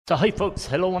So hi folks,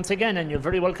 hello once again, and you're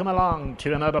very welcome along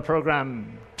to another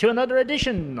programme, to another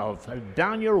edition of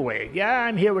Down Your Way. Yeah,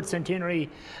 I'm here with Centenary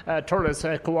Tourist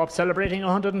Co-op celebrating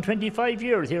 125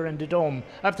 years here in the Dome.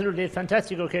 Absolutely a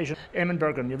fantastic occasion. Eamon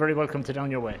Bergen, you're very welcome to Down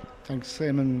Your Way. Thanks,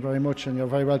 Eamon, very much, and you're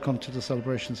very welcome to the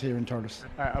celebrations here in Thurles.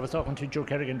 I was talking to Joe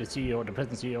Kerrigan, the CEO, the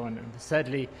present CEO, and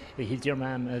sadly his dear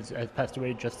ma'am has passed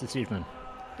away just this evening.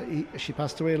 She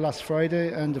passed away last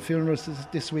Friday, and the funeral is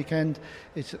this weekend.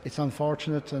 It's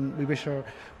unfortunate, and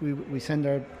we send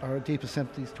our deepest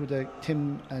sympathies to the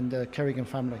Tim and Kerrigan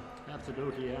family.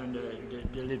 Absolutely, and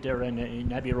they live there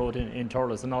in Abbey Road in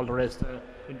Thurles, and all the rest.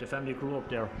 The family grew up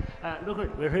there. Look,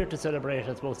 we're here to celebrate,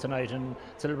 I suppose, tonight, and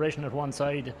celebration at one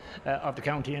side of the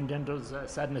county, and then there's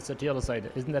sadness at the other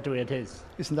side. Isn't that the way it is?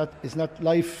 Isn't that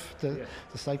life? The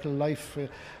cycle of life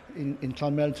in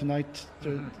Clonmel tonight.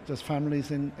 There's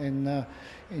families in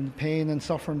pain and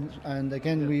suffering, and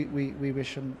again, we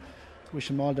wish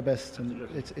them all the best, and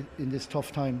it's in this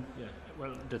tough time. Yeah.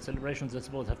 Well, the celebrations, I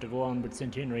suppose, have to go on with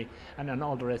Centenary and then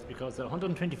all the rest, because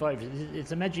 125,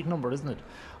 it's a magic number, isn't it?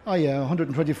 Oh yeah,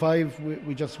 125.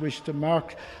 We just wish to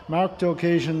mark the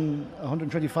occasion.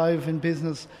 125 in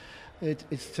business.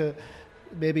 It's to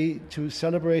maybe to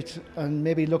celebrate and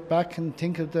maybe look back and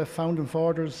think of the founding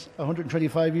fathers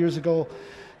 125 years ago,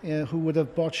 who would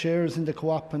have bought shares in the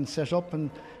co-op and set up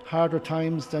in harder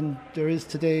times than there is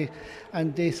today,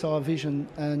 and they saw a vision,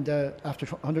 and after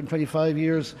 125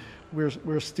 years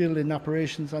we're still in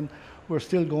operations and we're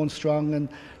still going strong. And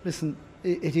listen,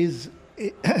 it is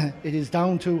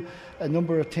down to a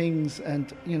number of things,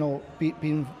 and we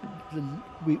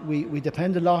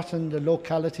depend a lot on the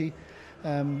locality.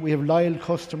 We have loyal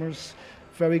customers,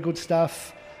 very good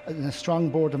staff, and a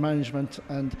strong board of management,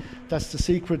 and that's the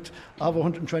secret of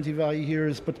 125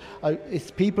 years. But it's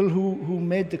people who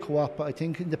made the co-op, I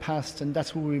think, in the past, and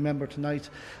that's who we remember tonight,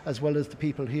 as well as the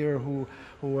people here who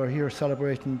are here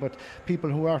celebrating. But people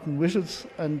who aren't with us,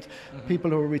 and people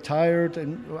who are retired,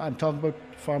 and I'm talking about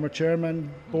former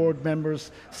chairman, board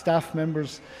members, staff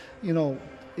members.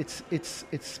 It's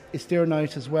their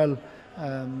night as well.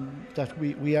 That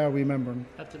we are remembering.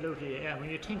 Absolutely, yeah. When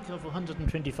you think of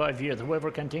 125 years,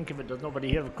 whoever can think of it, there's nobody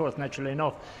here, of course, naturally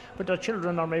enough, but their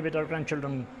children or maybe their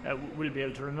grandchildren will be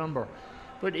able to remember.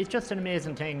 But it's just an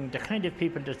amazing thing, the kind of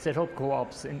people that set up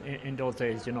co-ops in those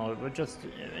days,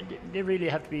 they really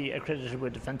have to be accredited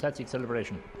with a fantastic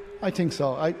celebration. I think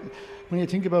so. When you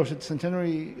think about it,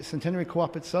 Centenary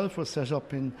Co-op itself was set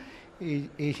up in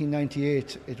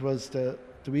 1898. It was the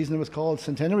reason it was called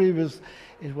Centenary was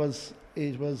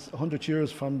it was 100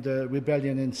 years from the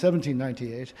rebellion in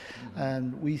 1798,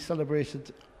 and we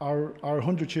celebrated our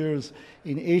 100 years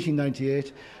in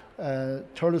 1898.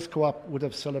 Thurles Co-op would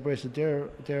have celebrated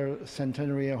their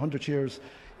centenary 100 years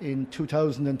in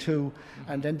 2002,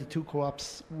 and then the two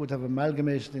co-ops would have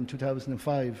amalgamated in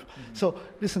 2005. So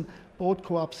listen, both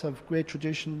co-ops have great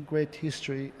tradition, great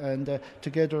history, and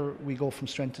together we go from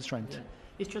strength to strength. Yeah.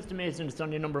 It's just amazing. It's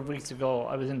only a number of weeks ago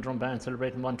I was in Drumban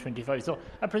celebrating 125. So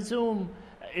I presume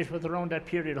it was around that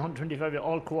period, 125,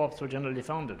 all co-ops were generally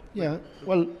founded. Yeah,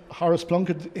 well, Horace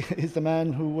Plunkett is the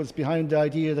man who was behind the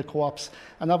idea of the co-ops,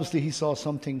 and obviously he saw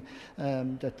something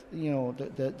that,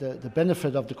 the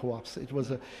benefit of the co-ops. It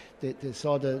was they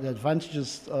saw the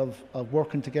advantages of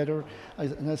working together,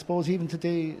 and I suppose even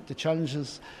today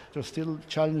there's still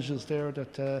challenges there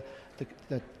that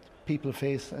people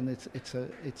face, and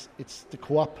it's the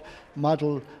co-op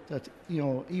model that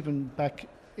even back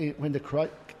when the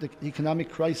economic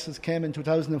crisis came in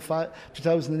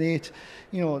 2008,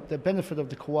 the benefit of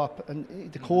the co-op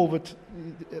and the COVID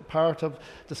part of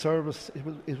the service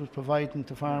it was providing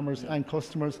to farmers and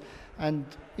customers and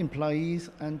employees.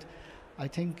 And I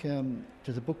think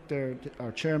there's a book there.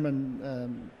 Our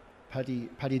chairman,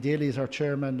 Paddy Daly, is our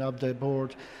chairman of the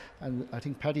board, and I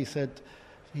think Paddy said.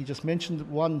 He just mentioned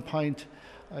one point,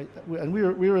 and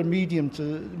we're a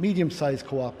medium-sized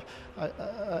co-op.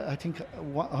 I think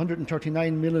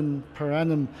 139 million per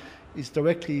annum is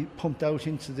directly pumped out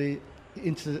into the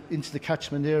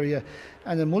catchment area,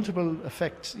 and a multiple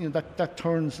effect. That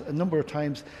turns a number of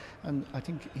times, and I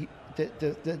think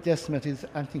the estimate is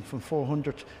anything from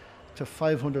 400 to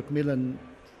 500 million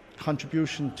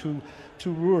contribution to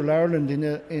rural Ireland in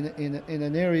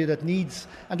an area that needs,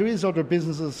 and there is other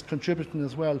businesses contributing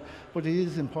as well, but it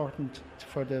is important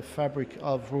for the fabric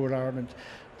of rural Ireland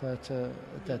that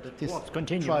this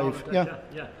thrive.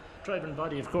 Thriving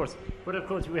body, of course. But of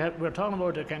course, we're talking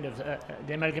about a kind of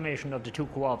the amalgamation of the two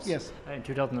co-ops in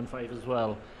 2005 as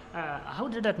well. How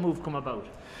did that move come about?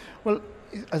 Well,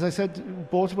 as I said,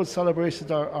 both of us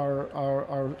celebrated our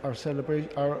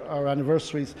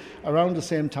anniversaries around the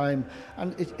same time,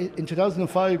 and in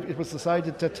 2005 it was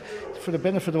decided that for the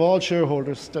benefit of all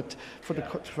shareholders, that for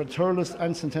Thurles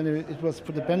and Centenary, it was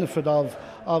for the benefit of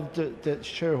the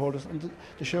shareholders, and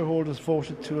the shareholders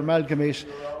voted to amalgamate,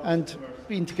 and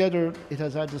being together it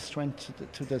has added strength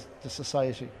to the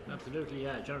society. Absolutely,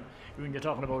 yeah. When you're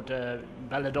talking about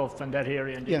Ballyduff and that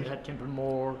area, and then you had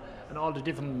Templemore and all the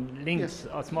different links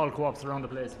of small co-ops around the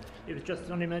place, it was just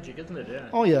only magic, isn't it? Yeah.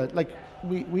 Oh yeah, like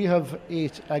we have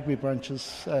 8 agri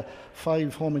branches,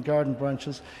 5 home and garden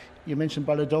branches. You mentioned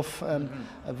Ballyduff,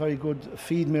 a very good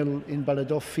feed mill in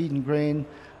Ballyduff, feeding grain,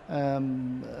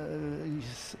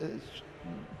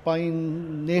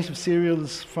 buying native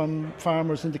cereals from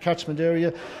farmers in the catchment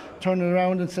area, turning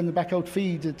around and sending back out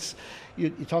feed. It's you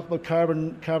talk about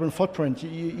carbon footprint.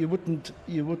 You wouldn't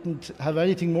have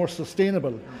anything more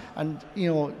sustainable, and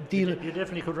you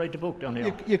definitely could write the book down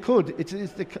here. You could.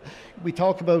 We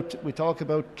talk about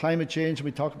climate change.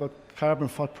 We talk about carbon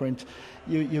footprint.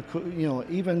 You could,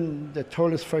 even the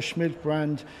Thurles fresh milk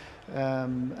brand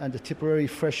and the Tipperary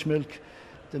fresh milk.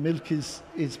 The milk is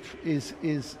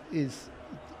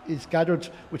gathered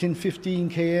within 15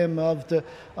 km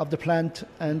of the plant,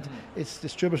 and it's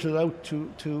distributed out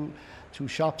to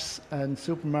shops and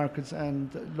supermarkets and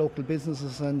local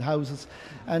businesses and houses,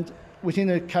 and within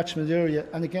a catchment area.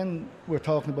 And again, we're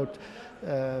talking about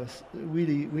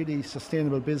really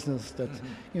sustainable business. That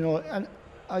and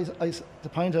the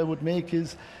point I would make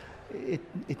is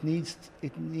it needs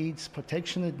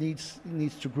protection. It needs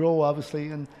to grow, obviously,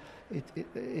 and it's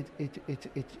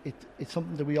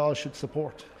something that we all should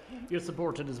support. You're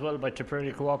supported as well by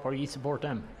Tipperary Co-op, or you support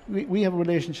them? We have a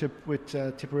relationship with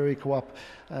Tipperary Co-op.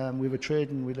 We have a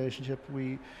trading relationship.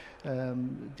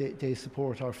 They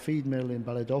support our feed mill in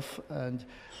Ballyduff, and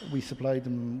we supply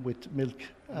them with milk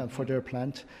for their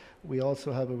plant. We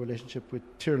also have a relationship with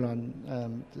Tirlon.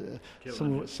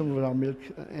 Some of our milk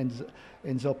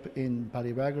ends up in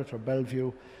Ballyraggart or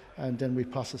Bellevue, and then we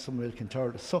process some milk in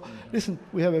Thurles. So, listen,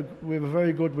 we have a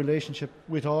very good relationship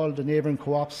with all the neighbouring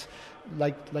co-ops,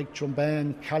 like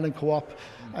Drumban, Callan Co-op,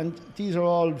 and these are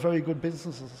all very good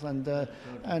businesses, and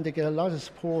they get a lot of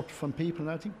support from people.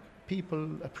 And I think people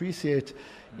appreciate,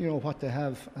 what they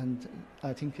have, and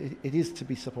I think it is to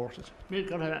be supported. Milk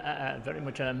got very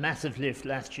much a massive lift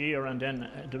last year, and then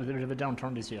there was a bit of a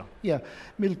downturn this year. Yeah,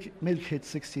 milk hit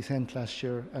 60 cents last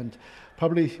year, and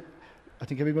probably, I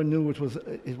think everyone knew it was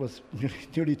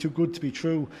nearly too good to be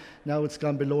true. Now it's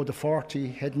gone below the 40,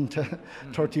 heading to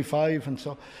 35, and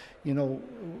so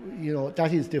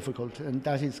that is difficult, and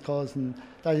that is causing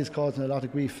a lot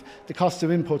of grief. The cost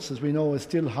of inputs, as we know, is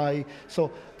still high,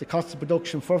 so the cost of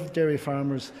production for dairy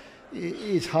farmers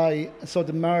is high, so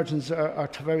the margins are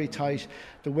very tight.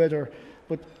 The weather,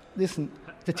 but listen,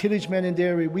 the tillage men in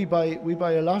dairy, we buy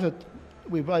a lot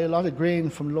of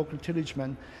grain from local tillage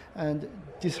men, and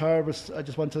this harvest, I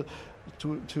just want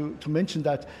to mention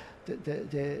that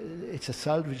it's a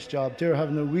salvage job. They're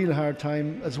having a real hard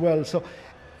time as well. So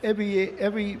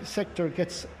every sector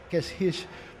gets hit,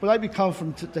 but I'd be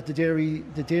confident that the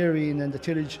dairy and the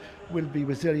tillage will be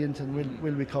resilient and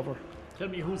will recover. Tell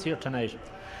me, who's here tonight?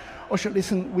 Oh, sure.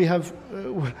 Listen, we have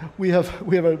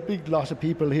a big lot of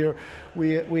people here.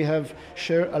 We have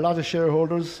a lot of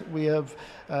shareholders. We have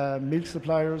milk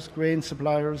suppliers, grain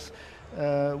suppliers.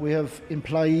 We have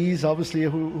employees, obviously,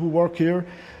 who work here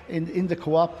in the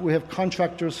co-op. We have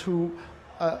contractors who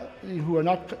are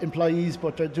not employees,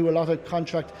 but they do a lot of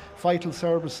contract vital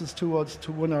services to us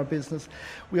to run our business.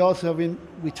 We also have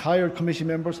retired committee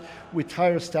members,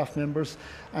 retired staff members,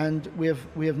 and we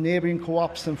have neighbouring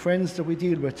co-ops and friends that we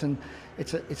deal with, and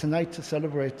it's a night to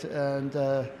celebrate, and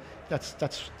it's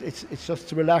just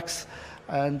to relax.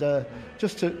 And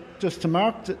just to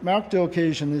mark the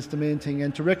occasion is the main thing,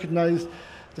 and to recognise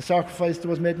the sacrifice that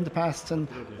was made in the past. And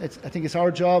I think it's our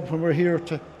job when we're here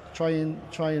to try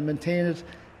and maintain it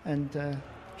and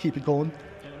keep it going.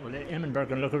 Well, Eamon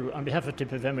Bergen, look, on behalf of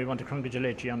Tip FM, we want to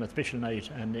congratulate you on a special night,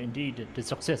 and indeed the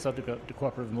success of the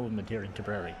cooperative movement here in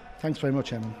Tipperary. Thanks very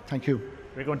much, Eamon. Thank you.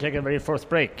 We're going to take a very first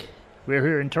break. We're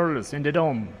here in Thurles, in the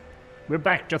Dome. We're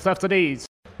back just after these.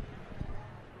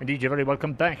 Indeed, you're very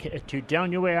welcome back to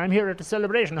Down Your Way. I'm here at the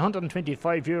celebration,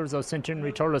 125 years of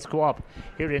Centenary Thurles Co-op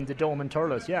here in the Dome in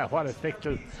Thurles. Yeah, what a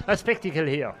spectacle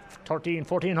here.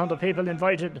 1,400 people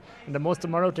invited, and the most of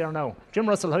them are out there now. Jim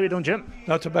Russell, how are you doing, Jim?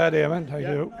 Not too bad, Eamon. Thank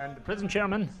you. And the present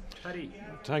chairman, Paddy.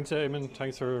 Thanks, Eamon.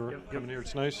 Thanks for coming here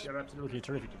tonight. You're absolutely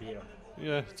terrific to be here.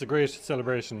 Yeah, it's a great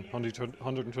celebration.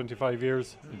 125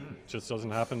 years. It just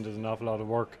doesn't happen. There's an awful lot of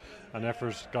work and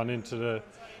effort gone into the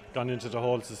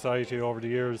whole society over the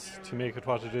years to make it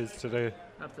what it is today.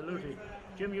 Absolutely.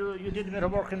 Jim, you did a bit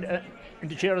of work in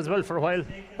the chair as well for a while.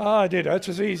 I did. It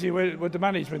was easy with the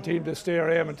management team to stay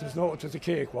Eamon. There's a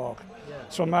cakewalk. Yeah.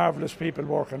 Some marvellous people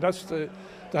working. That's the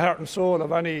heart and soul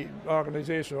of any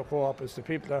organisation or co-op, is the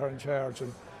people that are in charge.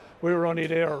 And we were only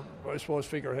there, I suppose,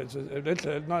 figureheads,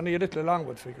 not a little along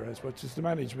with figureheads, but it's the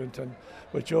management and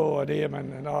with Joe and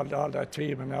Eamon and all that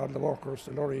team and all the workers,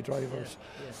 the lorry drivers.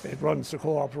 Yeah. It runs, the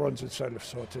co-op runs itself,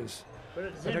 so it is. But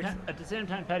at the same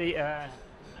time, Paddy,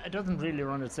 it doesn't really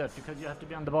run itself because you have to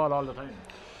be on the ball all the time.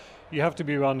 You have to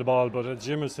be on the ball, but as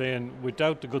Jim was saying,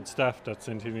 without the good staff that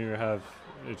Centenary have,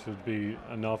 it would be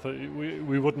enough.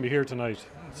 We wouldn't be here tonight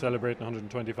celebrating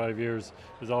 125 years.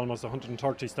 There's almost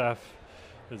 130 staff.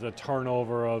 There's a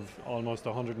turnover of almost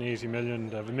 180 million.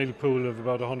 They have a milk pool of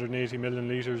about 180 million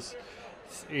litres.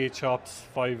 8 shops,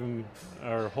 5 of them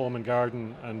are home and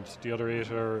garden, and the other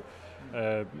 8 are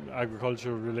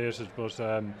agriculture related. But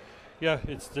yeah,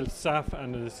 it's the staff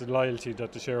and it's the loyalty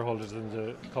that the shareholders and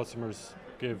the customers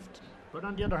give. But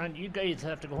on the other hand, you guys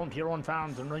have to go home to your own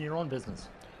farms and run your own business.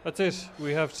 That's it.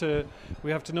 We have to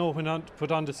know when to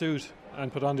put on the suit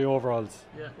and put on the overalls.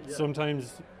 Yeah.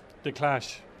 Sometimes they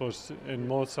clash, but in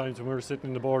most times when we're sitting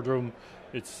in the boardroom,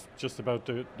 it's just about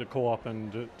the co-op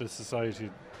and the society.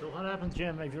 So what happens,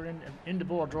 Jim, if you're in the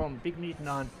boardroom, big meeting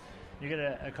on, you get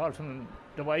a call from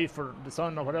the wife or the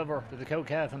son or whatever, the cow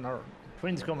calving or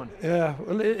twins coming? Yeah,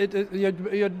 well,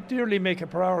 you dearly make a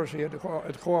priority at the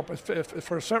co-op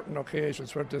for certain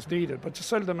occasions where it's needed, but you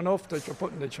seldom enough that you're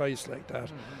putting the choice like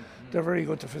that. They're very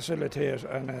good to facilitate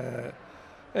and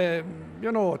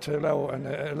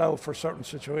to allow for certain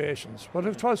situations. But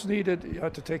if it was needed, you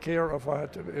had to take care of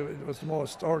it was the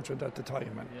most urgent at the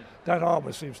time, and that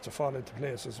always seems to fall into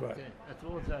place as well. Okay. I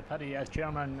suppose, Paddy, as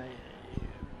chairman,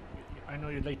 I know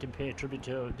you'd like to pay tribute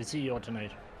to the CEO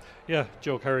tonight. Yeah,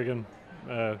 Joe Kerrigan.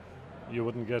 You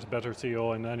wouldn't get a better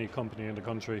CEO in any company in the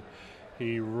country.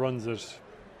 He runs it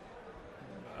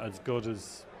as good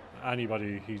as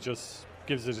anybody. He just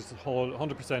gives it his whole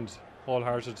 100%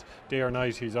 wholehearted. Day or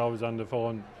night, he's always on the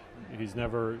phone. He's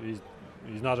not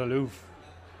aloof.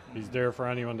 He's there for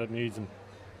anyone that needs him.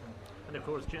 And of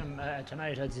course, Jim,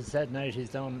 tonight, as you said, he's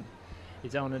down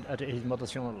at his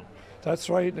mother's funeral. That's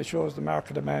right. It shows the mark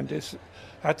of the man. This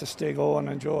had to stay going,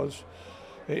 and Joe's.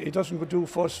 He doesn't do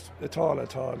fuss at all.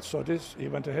 So he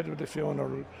went ahead with the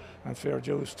funeral, and fair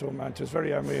dues to him. And it's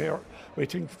very, we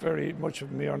think very much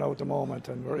of him here now at the moment,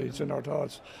 and he's in our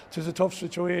thoughts. It's a tough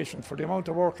situation for the amount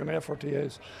of work and effort he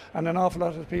is, and an awful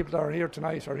lot of people that are here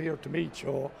tonight are here to meet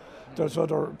Joe. There's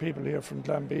other people here from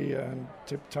Glanbia and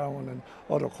Tiptown and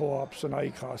other co-ops and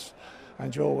ICOS.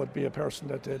 And Joe would be a person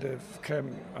that they'd have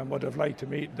come and would have liked to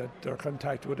meet, that their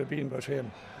contact would have been with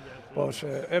him. But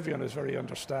everyone is very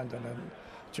understanding, and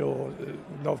Joe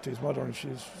loved his mother, and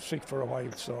she's sick for a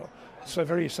while, so it's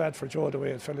very sad for Joe the way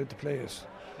it fell into place.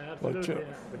 Absolutely,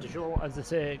 but the show, as I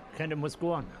say, kind of must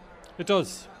go on. It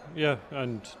does, yeah,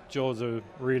 and Joe's a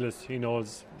realist. He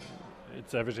knows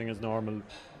everything is normal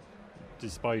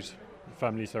despite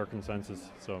family circumstances.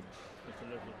 So.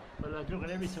 Absolutely. Well, look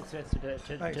at every success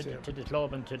to the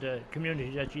club and to the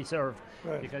community that you serve,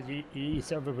 because you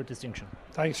serve it with distinction.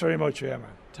 Thanks very much, Eamon.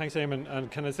 Thanks, Eamon. And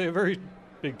can I say a very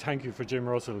big thank you for Jim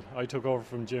Russell. I took over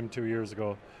from Jim 2 years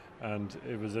ago, and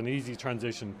it was an easy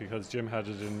transition because Jim had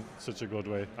it in such a good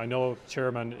way. I know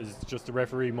chairman is just a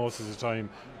referee most of the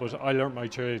time, but I learnt my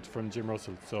trade from Jim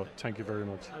Russell, so thank you very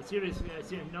much. Seriously,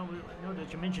 now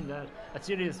that you mentioned that, a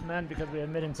serious man, because we have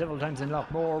met him several times in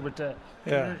Lochmore with the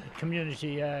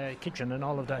community kitchen and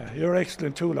all of that. Yeah, you're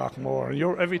excellent too, Lochmore.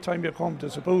 And every time you come,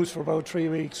 there's a boost for about 3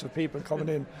 weeks of people coming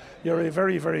in. You're a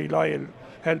very, very loyal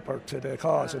helper to the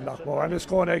cause in Lochmore, and it's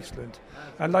going excellent.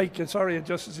 And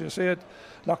just as you said,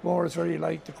 Lochmore is very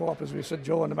like the co-op, as we said,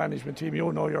 Joe and the management team.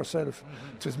 You know yourself,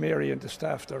 it is Mary and the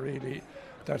staff that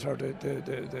are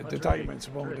the diamonds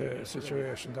among the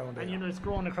situation down there. And it's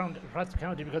growing across the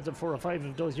county because of 4 or 5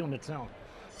 of those units now.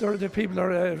 The people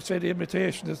say the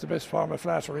imitation is the best form of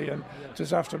flattery, and it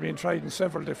is after being tried in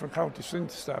several different counties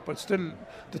since that. But still,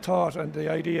 the thought and the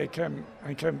idea came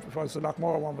because the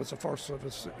Lochmore one was the first of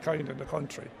its kind in the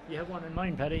country. You have one in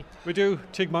mind, Paddy? We do.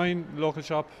 Tigmine, local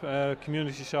shop,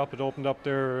 community shop. It opened up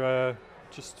there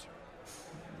just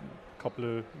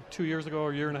 2 years ago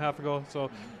or a year and a half ago. So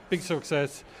big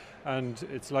success. And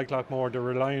it's like Lochmore, they're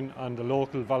relying on the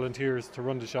local volunteers to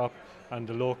run the shop and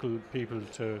the local people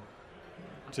to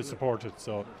support it.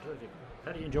 So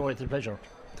Paddy, enjoy it. It's a pleasure.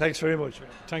 Thanks very much.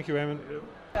 Thank you, Eamon.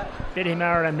 Betty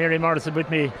Maher and Mary Morris are with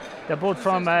me. They're both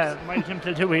from Milton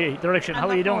Tiltui direction. How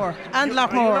are you doing? And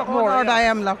Lockmore. Oh, Lord, yeah. I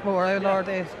am Lockmore. Oh, Lord,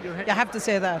 you have to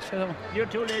say that. You know. You're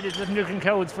two ladies with milking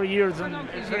cows for years, and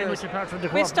it's very much apart from the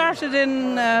We started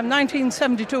in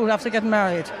 1972 after getting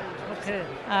married. Okay.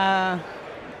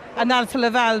 An alpha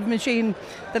valve machine,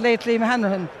 the late Liam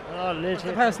Hanrahan, was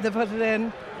the person that put it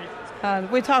in. And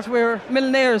we thought we were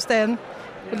millionaires then,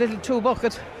 with a little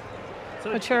 2-bucket.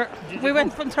 So But sure, we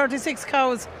went from 36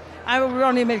 cows, and we were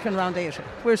only milking around 80.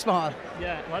 We're small.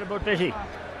 Yeah. What about Betty?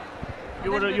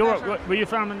 Were you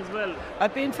farming as well?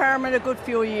 I've been farming a good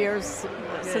few years.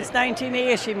 Since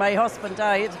 1980 my husband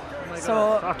died.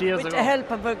 So 40 years with ago. the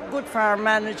help of a good farm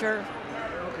manager,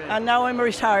 and now I'm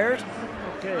retired.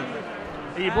 Okay.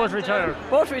 Are you both retired?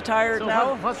 Both retired So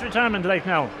now. what's retirement like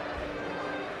now?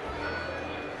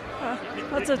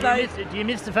 What's it like? Do you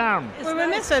miss the farm? We will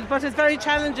miss it, but it's very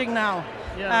challenging now.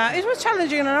 Yeah. It was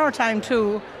challenging in our time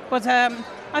too, but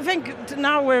I think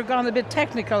now we're gone a bit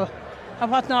technical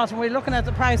and whatnot, and we're looking at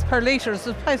the price per litre,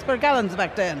 the price per gallons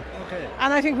back then. Okay.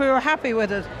 And I think we were happy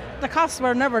with it. The costs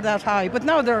were never that high, but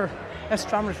now they're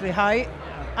astronomically high,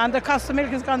 and the cost of milk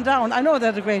has gone down. I know they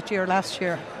had a great year last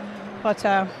year, but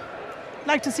I'd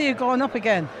like to see it going up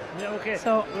again. Yeah, okay.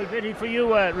 So- well, Betty, for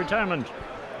you, retirement.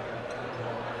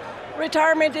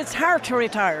 Retirement, it's hard to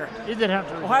retire Is it hard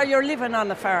to retire? while you're living on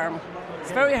the farm.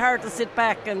 It's very hard to sit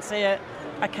back and say,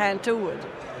 I can't do it.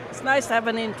 It's nice to have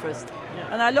an interest.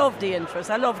 And I love the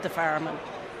interest. I love the farming.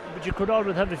 But you could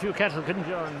always have a few cattle, couldn't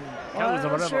you, and cows or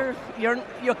Well, whatever. sure,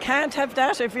 you can't have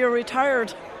that if you're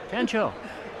retired. Can't you?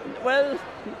 Well,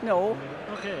 no.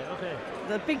 Okay.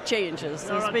 There's big changes.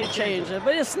 There There's are big big changes.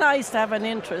 But it's nice to have an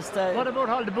interest. What about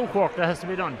all the book work that has to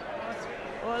be done?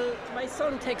 Well, my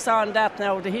son takes on that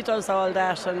now. He does all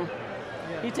that, and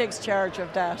he takes charge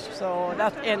of that. So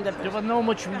that ended. There was no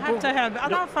much You have to help.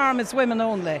 On our farm, it's women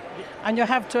only, and you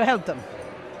have to help them.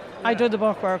 I do the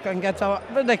bookwork and get well,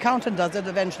 the accountant does it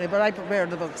eventually, but I prepare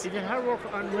the books. Is it hard work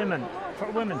on women? For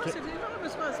women to...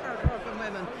 It's hard work on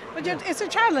women, but it's a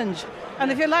challenge,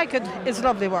 and if you like it, it's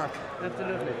lovely work.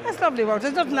 Absolutely. It's lovely work.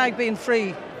 There's nothing like being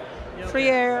free, free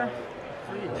air,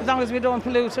 as long as we don't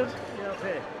pollute it. Yeah,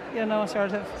 okay. You know,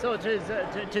 sort of. So it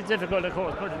is difficult, of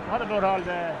course, but what about all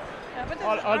the...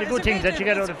 all the good things that you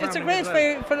get out of farming? It's a great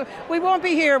as well? we won't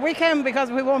be here. We came because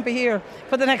we won't be here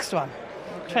for the next one.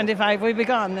 25, we'll be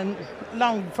gone and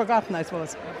long forgotten, I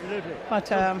suppose. Absolutely. But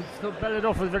So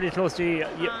Ballyduff was very close to you.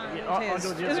 All it is.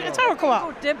 those years It's ago. our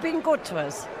co-op. They've been good to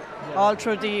us all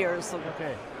through the years.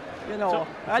 Okay. You know,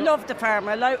 I love the farm.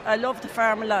 I love the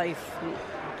farm life.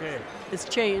 Okay. It's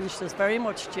changed. It's very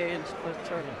much changed, but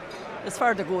it's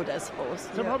for the good, I suppose.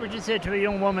 So what would you say to a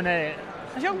young woman? A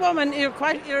young woman,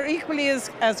 you're equally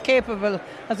as capable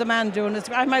as a man doing it.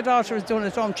 My daughter is doing it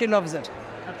at home. She loves it.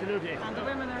 Absolutely. And the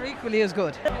women are equally as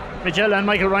good. Michelle and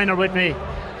Michael Ryan are with me.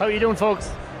 How are you doing,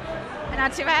 folks?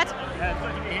 Not too bad.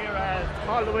 Good to be here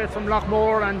all the way from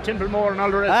Lockmore and Templemore and all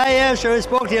the rest. Yeah, sure. I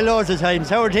spoke to you loads of times.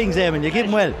 How are things, Eamon? You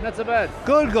keeping well? Not so bad.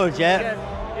 Good, yeah.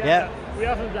 Yeah. We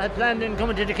often had planned in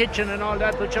coming to the kitchen and all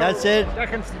that, but sure, That's it.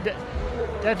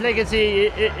 That legacy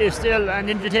is still, and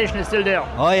invitation is still there.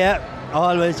 Oh, yeah.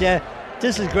 Always, yeah.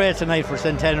 This is great tonight for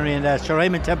Centenary and that. Sure,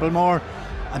 I'm in Templemore.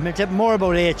 I'm in Templemore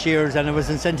about 8 years, and I was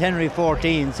in Centenary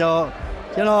 14. So,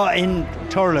 you know, in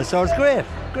Turles. So it's great.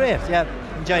 Yeah.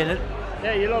 Enjoying it.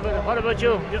 Yeah, you love it. What about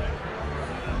you?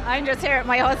 I'm just here with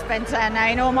my husband, and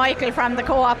I know Michael from the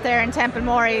co-op there in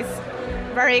Templemore. He's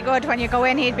very good. When you go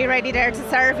in, he'd be ready there to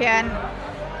serve you and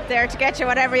there to get you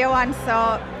whatever you want. So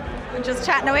I'm just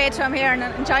chatting away to him here and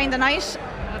enjoying the night.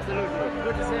 Absolutely.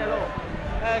 Good to say hello.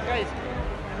 Guys,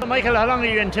 Michael, how long are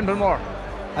you in Templemore?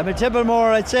 I'm in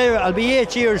Templemore, I'd say I'll be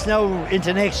 8 years now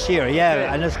into next year,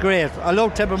 yeah, and it's great. I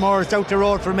love Templemore, it's out the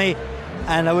road for me,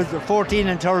 and I was 14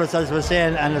 in Turles, as I was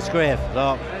saying, and it's great.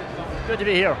 So good to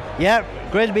be here. Yeah,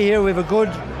 great to be here. We have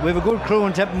a good crew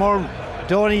in Templemore.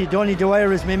 Donny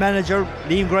Dwyer is my manager,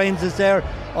 Liam Grimes is there,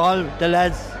 all the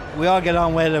lads, we all get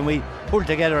on well and we pull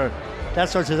together.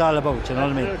 That's what it's all about, you know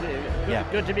what I mean? Absolutely.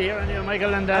 Yeah. Good to be here, and you,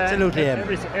 Michael, and Absolutely,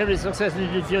 every success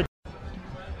in the future.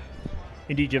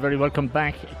 Indeed, you're very welcome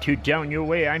back to Down Your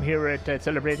Way. I'm here at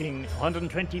celebrating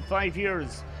 125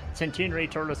 years Centenary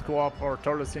Turles Co-op, or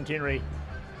Turles Centenary.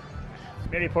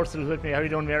 Mary Purcell is with me. How are you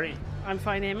doing, Mary? I'm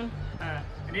fine, Eamon. A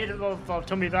native of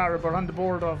Tummyvara, but on the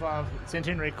board of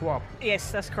Centenary Co-op.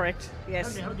 Yes, that's correct. Yes.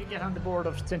 Tell me, how did you get on the board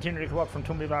of Centenary Co-op from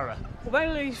Tummyvara?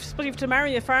 Well, I suppose you have to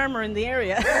marry a farmer in the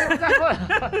area.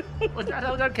 Was that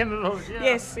how that came about? Yeah.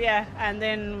 Yes, yeah. And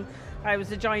then I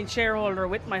was a joint shareholder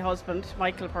with my husband,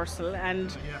 Michael Purcell,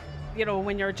 and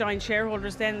when you're joint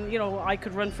shareholders, then, I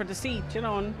could run for the seat,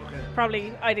 and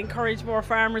probably I'd encourage more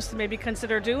farmers to maybe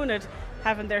consider doing it,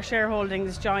 having their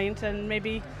shareholdings joint, and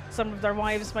maybe some of their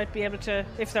wives might be able to,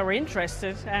 if they were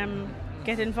interested,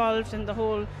 get involved in the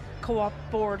whole co-op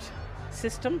board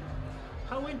system.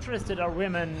 How interested are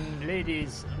women,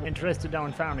 ladies, interested now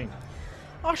in farming?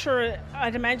 Oh, sure.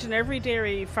 I'd imagine every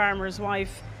dairy farmer's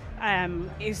wife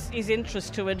is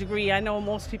interested to a degree. I know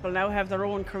most people now have their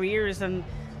own careers and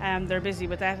they're busy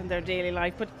with that in their daily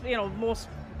life. But,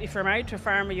 if you're married to a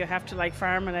farmer, you have to like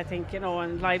farming, I think,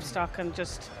 and livestock and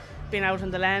just being out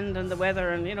in the land and the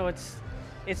weather. And,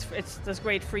 there's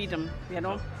great freedom,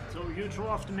 So you throw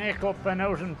off the makeup and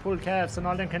out and pull calves and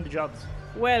all them kind of jobs?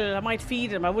 Well, I might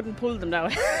feed them. I wouldn't pull them now.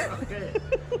 Okay.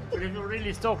 But if you're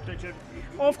really stuck that you're...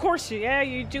 Oh, of course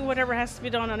you do whatever has to be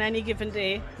done on any given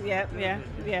day. Yeah.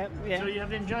 So you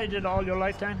have enjoyed it all your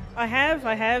lifetime? I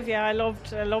have, yeah. I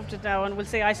loved it now. And we'll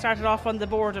say I started off on the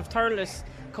board of Thurles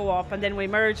Co-op, and then we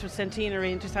merged with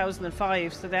Centenary in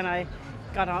 2005. So then I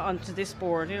got onto this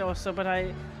board, but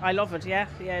I love it, yeah.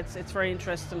 It's very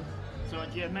interesting. So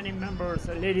do you have many members,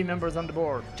 lady members on the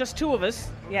board? Just two of us,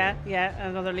 yeah,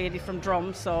 another lady from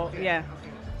Drum, so okay. Yeah.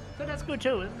 So that's good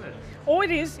too, isn't it? Oh, it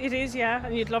is, yeah,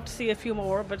 and you'd love to see a few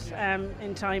more, but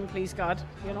in time, please God,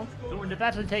 So when the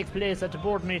battle takes place at the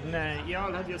board meeting, you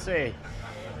all have your say?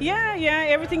 Yeah,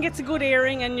 everything gets a good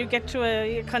airing and you get to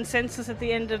a consensus at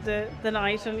the end of the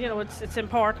night, and it's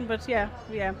important, but yeah.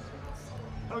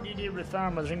 How do you deal with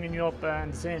farmers ringing you up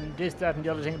and saying this, that and the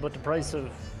other thing about the price of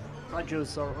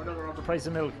produce or whatever, or the price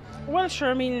of milk? Well, sure,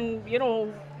 I mean,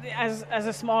 as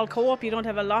a small co-op, you don't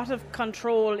have a lot of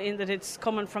control in that it's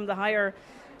coming from the higher,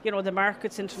 the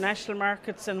markets, international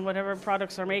markets, and whatever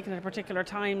products are making at a particular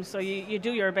time. So you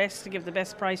do your best to give the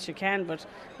best price you can, but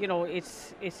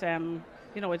it's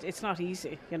not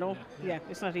easy. Yeah,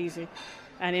 it's not easy.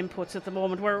 And inputs at the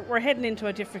moment, we're heading into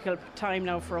a difficult time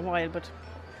now for a while, but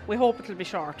we hope it'll be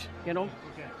short. Okay.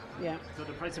 Yeah. So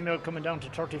the price of milk coming down to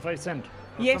 35 cents.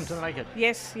 Yes, something like it.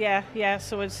 Yes, yeah.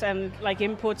 So it's like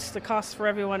inputs, the costs for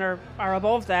everyone are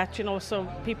above that, So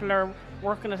people are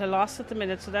working at a loss at the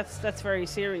minute. So that's very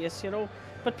serious,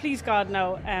 But please God,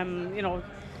 now,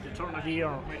 The turn of the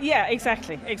year. Yeah,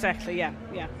 exactly. Yeah.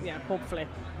 Hopefully.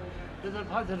 There's a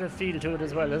positive feel to it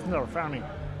as well, isn't there? Farming.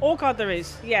 Oh God, there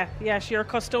is. Yeah. So you're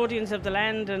custodians of the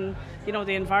land and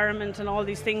the environment and all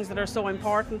these things that are so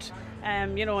important.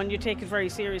 And you take it very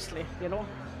seriously.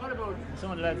 What about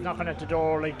some of the lads knocking at the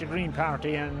door, like the Green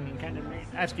Party, and kind of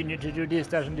asking you to do this,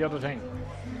 that, and the other thing?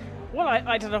 Well,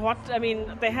 I don't know what. I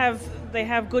mean, they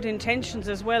have good intentions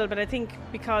as well, but I think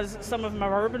because some of them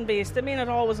are urban based, they may not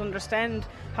always understand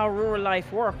how rural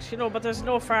life works, But there's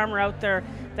no farmer out there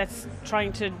that's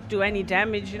trying to do any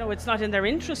damage. It's not in their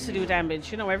interest to do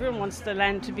damage. Everyone wants the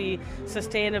land to be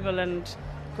sustainable and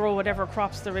grow whatever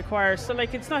crops they require. So,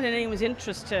 it's not in anyone's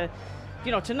interest to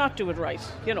not do it right.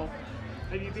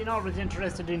 Have you been always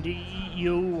interested in the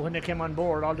EU when they came on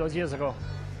board all those years ago?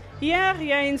 Yeah,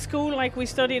 in school, we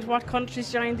studied what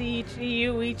countries joined the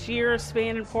EU each year,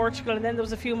 Spain and Portugal, and then there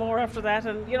was a few more after that,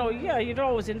 and you're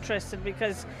always interested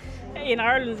because in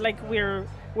Ireland, we're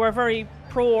very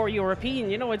pro-European,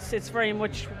 it's very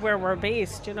much where we're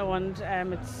based, and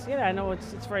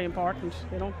it's very important,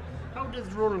 How does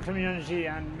the rural community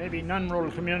and maybe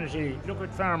non-rural community look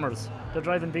at farmers? They're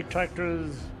driving big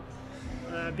tractors,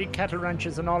 big cattle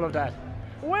ranches and all of that.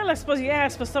 Well, I suppose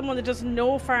someone that doesn't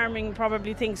know farming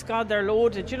probably thinks, God, they're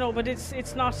loaded, but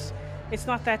it's not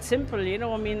that simple,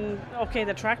 I mean, okay,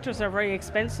 the tractors are very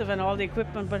expensive and all the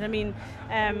equipment, but I mean,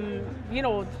 They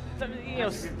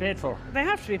have to be paid for. They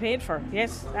have to be paid for,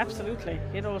 yes, absolutely,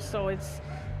 so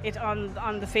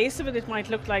on the face of it, it might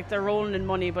look like they're rolling in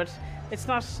money, but it's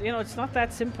not, it's not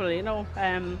that simple,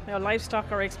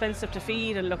 livestock are expensive to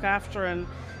feed and look after, and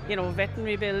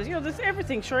veterinary bills, there's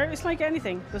everything, sure, it's like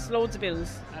anything, there's loads of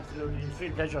bills. Absolutely, it's a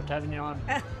real pleasure to having you on,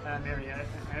 Mary,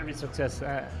 every success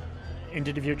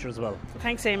into the future as well.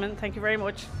 Thanks, Eamon, thank you very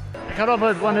much. I caught up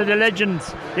with one of the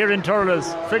legends here in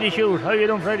Thurles, Freddie Hughes. How are you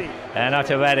doing, Freddie? Not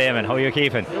too bad, Eamon. How are you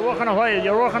keeping? You're working a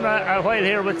while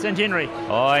here with Centenary.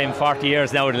 Oh, I'm 40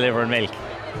 years now delivering milk.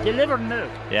 Delivering milk?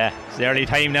 Yeah, it's nearly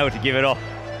time now to give it up.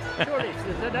 Surely,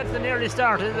 that's an early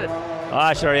start, is it?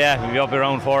 Ah, sure, yeah. We'll be up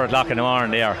around 4 o'clock in the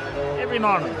morning there. Every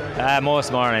morning?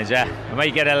 Most mornings, yeah. I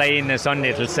might get a line on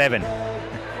Sunday till 7.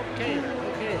 Okay.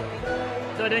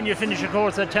 So then you finish your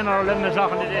course at 10 or 11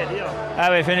 o'clock in the day, do you?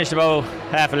 We finish about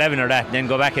 11:30 or that, then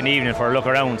go back in the evening for a look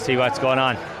around, see what's going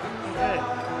on. Okay.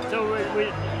 So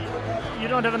you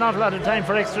don't have an awful lot of time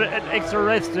for extra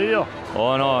rest, do you?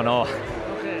 Oh, no.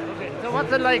 Okay. So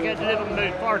what's it like at delivering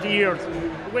milk 40 years?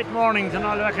 With mornings and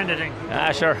all that kind of thing?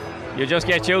 Sure. you just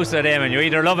get used to it, Eamon. You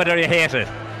either love it or you hate it.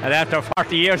 And after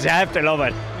 40 years, you have to love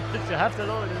it. You have to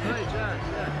love it, it's right,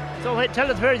 yeah. So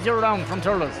tell us, where is your round from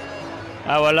Turles?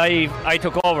 Well, I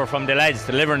took over from the lads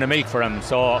delivering the milk for them,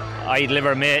 so I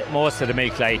deliver most of the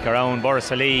milk, like around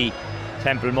Borrisalee,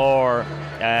 Templemore,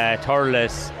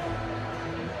 Turles,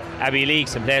 Abbey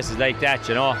Leaks and places like that,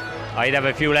 you know. I'd have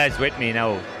a few lads with me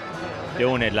now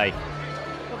doing it, like.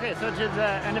 Okay, so it is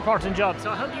an important job.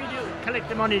 So how do you collect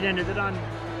the money then? Is it on?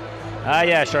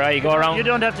 Yeah, sure, I go around. You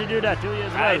don't have to do that, do you,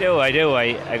 as well? I do.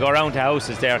 I go around to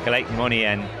houses there collecting money,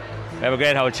 and we have a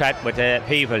great old chat with the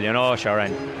people, you know, sure.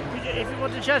 And if you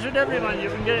want to chat with everyone, you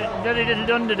can get very little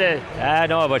done today.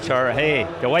 No, but sure, hey,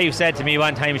 the wife said to me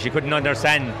one time she couldn't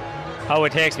understand how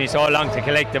it takes me so long to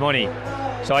collect the money.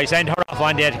 So I sent her off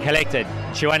one day to collect it.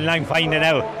 She went along finding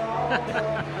out.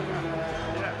 Well,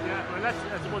 I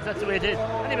suppose that's the way it is.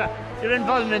 Anyway, your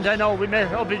involvement, I know, we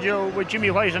met up with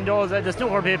Jimmy White and those, the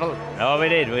snooker people. Oh, we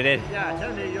did. Yeah,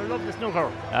 tell me, you love the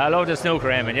snooker. I love the snooker,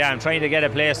 Eamon. Yeah, I'm trying to get a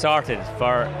place sorted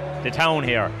for the town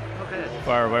here. Okay.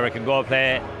 For where we can go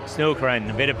play snooker and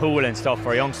a bit of pool and stuff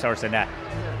for youngsters and that.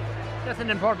 That's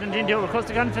an important thing too, because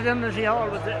the Confraternity Hall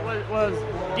was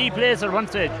the place at one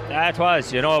stage. That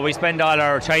was, you know, we spent all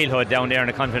our childhood down there in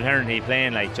the Confraternity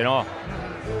playing, like, you know.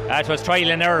 That was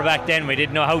trial and error back then. We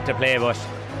didn't know how to play, but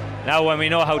now when we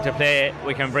know how to play,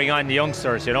 we can bring on the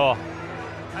youngsters, you know.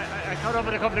 I caught up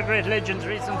with a couple of great legends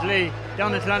recently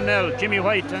down at Clonmel, Jimmy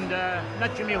White and,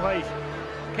 not Jimmy White,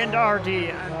 Ken Doherty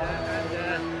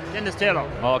and Dennis Taylor.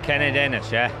 Oh, Ken and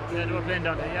Dennis, yeah. Yeah, they were playing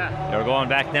down there, yeah. You're going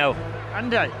back now.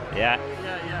 And I? Yeah.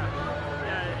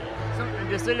 And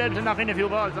they're still able to knock in a few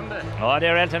balls, aren't they? Oh,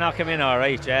 they're able to knock him in, all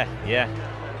right, yeah.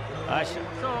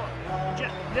 So,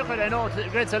 look, I know it's a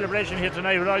great celebration here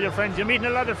tonight with all your friends. You're meeting a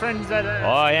lot of friends that...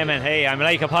 Oh, Eamon, hey, I'm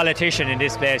like a politician in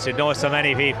this place. You know so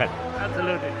many people.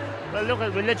 Absolutely. Well, look,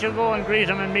 we'll let you go and greet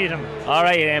them and meet them. All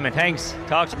right, Eamon, thanks.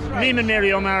 Talk to you. Liam and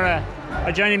Mary O'Mara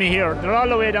are joining me here. They're all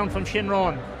the way down from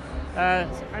Shinrone.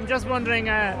 I'm just wondering,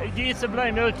 do you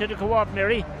supply milk to the co-op,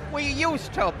 Mary? We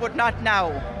used to, but not now.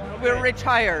 Okay. We're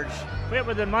retired. Where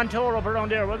was it? Montour up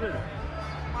around there, was it?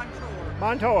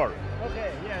 Montour.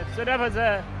 Okay, yeah. So that was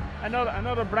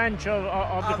another branch of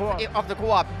the co-op. Of the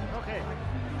co-op. Okay.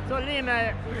 So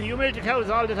Liam, you milked the cows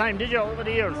all the time, did you, over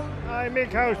the years? I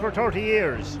milked cows for 30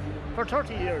 years. For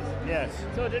 30 years? Yes.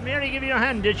 So did Mary give you a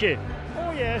hand, did she?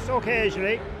 Oh yes,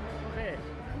 occasionally. Okay.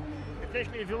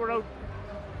 Especially if you were out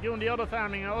doing the other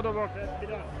farming and other work that be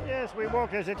done. Yes, we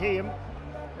work as a team.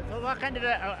 So what kind of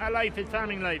a life is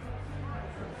farming life?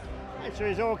 So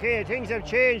it's okay. Things have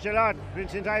changed a lot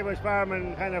since I was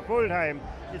farming kind of full time.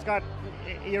 It's got,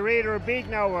 you're either big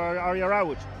now or you're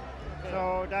out. Okay.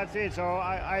 So that's it. So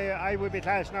I would be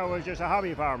classed now as just a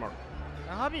hobby farmer.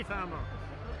 A hobby farmer?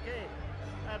 Okay.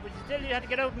 But you still you had to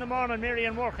get out in the morning, Mary,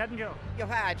 and work, hadn't you? You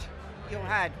had.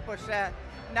 But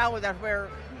now that we're...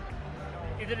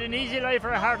 Is it an easy life or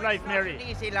a hard life, Mary? An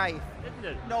easy life. Isn't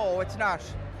it? No, it's not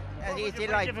an easy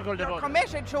life. You're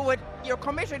committed to it. You're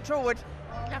committed to it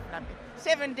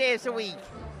 7 days a week.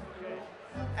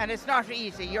 And it's not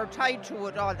easy. You're tied to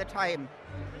it all the time.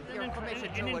 You're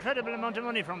committed to it. An incredible amount of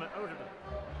money from it, out of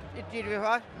it. Did you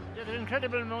what? There's an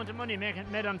incredible amount of money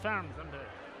made on farms, isn't there?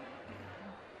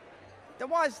 There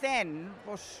was then,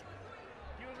 but...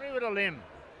 Do you agree with Liam?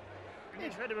 An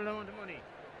incredible amount of money.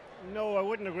 No, I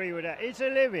wouldn't agree with that. It's a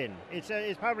living. It's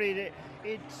a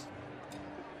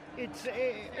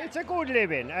good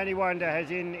living. Anyone that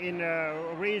has in a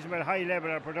reasonable high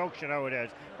level of production nowadays.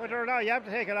 But you have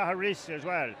to take a lot of risks as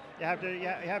well. You have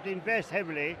to invest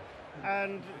heavily,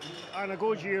 and on a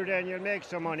good year then you'll make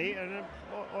some money, and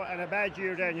a bad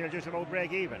year then you'll just about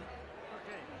break even.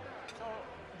 Okay. So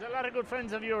there's a lot of good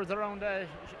friends of yours around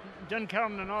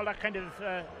Duncarn and all that kind of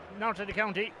north of the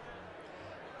county.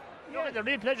 Yeah. It's a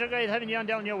real pleasure, guys, having you on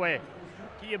down your way.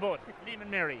 To you both, Liam and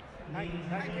Mary. Thank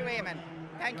you, Eamon.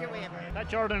 Thank you, Eamon. Pat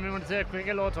Jordan, we want to say a quick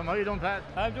hello to him. How are you doing, Pat?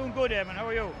 I'm doing good, Eamon. How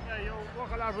are you? Yeah, you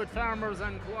work a lot with farmers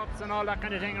and co-ops and all that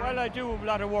kind of thing. Well, I do a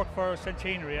lot of work for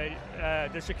Centenary,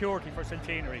 the security for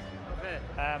Centenary. Okay.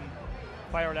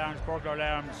 Fire alarms, burglar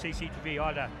alarms, CCTV,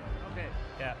 all that. Okay.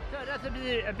 Yeah. So that's a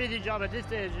busy job at this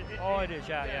stage. It is,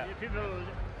 yeah. People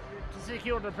to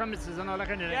secure the premises and all that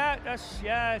kind of thing.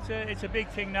 Yeah, it's a big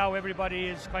thing now. Everybody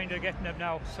is kind of getting it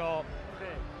now. So.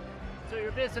 Okay. So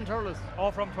you're based in Turles?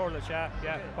 Oh, from Turles, yeah.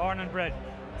 Okay. Born and bred.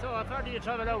 So how far do you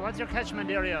travel out? What's your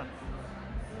catchment area?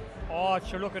 Oh,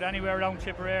 sure, look at anywhere around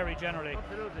Tipperary generally.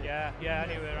 Absolutely. Yeah,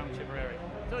 anywhere around Tipperary.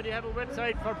 So do you have a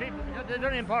website for people? It's a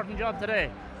very important job today.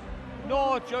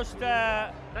 No, just...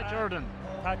 Pat Jordan.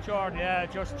 Pat Jordan, yeah,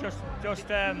 just pick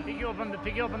you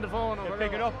up on the phone or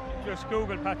pick it up. Just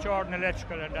Google Pat Jordan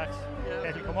Electrical, and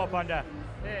it'll come up on that.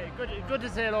 Hey, good to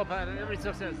say hello, Pat. Every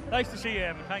success. Nice to see you,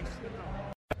 Eamon. Thanks.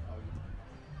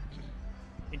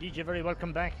 Indeed, you're very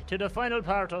welcome back to the final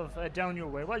part of Down Your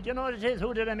Way. Well, you know what it is.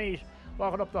 Who did I meet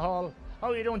walking up the hall?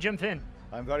 How are you doing, Jim Finn?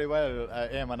 I'm very well,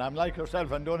 Eamon. I'm like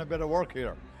yourself. I'm doing a bit of work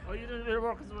here. Oh, you're doing a bit of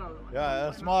work as well? Yeah,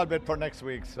 a small bit for next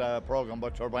week's programme,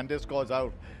 but sure, when this goes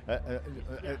out,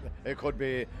 it could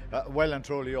be well and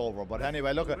truly over. But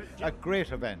anyway, look, a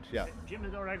great event, yeah. Jim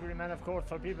is our agri-man, of course,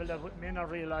 for people that may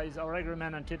not realise, our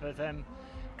agri-man on Tip FM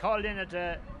called in at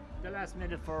the last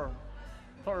minute for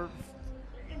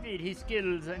indeed his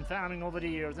skills in farming over the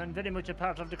years, and very much a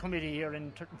part of the committee here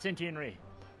in Centenary.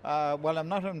 Well, I'm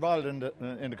not involved in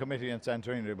the committee in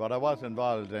Centenary, but I was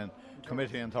involved in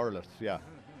committee in Thurles, yeah.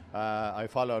 I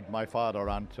followed my father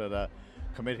onto the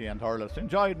committee in Thurles.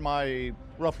 Enjoyed my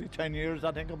roughly 10 years,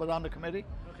 I think I was on the committee.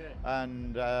 Okay.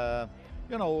 And,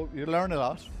 you know, you learn a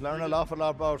lot. Learn an awful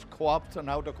lot about co-ops and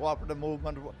how the cooperative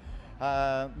movement,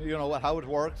 you know, how it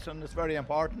works, and it's very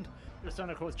important. Your son,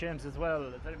 of course, James, as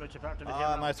well, very much a part of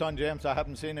it. My son James, I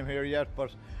haven't seen him here yet,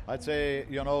 but I'd say,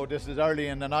 you know, this is early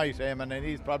in the night, Eamon, and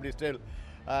he's probably still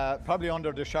probably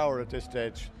under the shower at this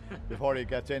stage before he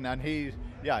gets in. And he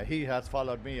has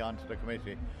followed me onto the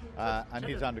committee, and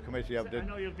he's on the committee of the. I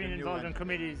know you've been involved in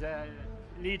committees,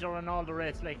 leader and all the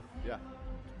rest. Like, yeah.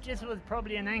 This was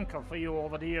probably an anchor for you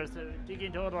over the years to dig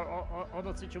into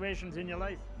other situations in your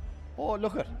life. Oh,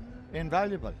 look at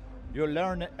invaluable. You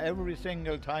learn every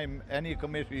single time any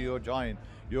committee you join,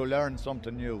 you learn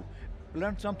something new.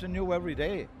 Learn something new every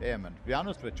day, Eamon, to be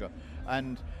honest with you.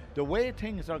 And the way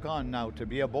things are gone now, to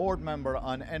be a board member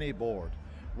on any board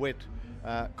with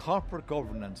corporate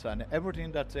governance and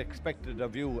everything that's expected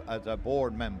of you as a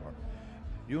board member,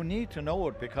 you need to know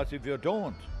it, because if you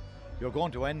don't, you're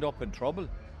going to end up in trouble.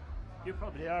 You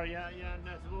probably are, yeah, and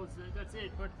I suppose that's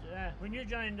it. But when you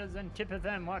joined us on Tip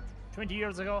FM, what, 20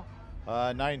 years ago?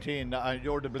 19.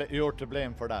 You're to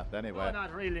blame for that, anyway. No,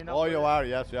 not really. Oh, you are.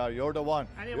 Yes, yeah. You're the one.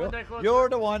 You're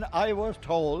the one. I was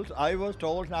told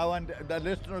now, and the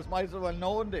listeners might as well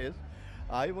know this.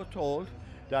 I was told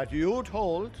that you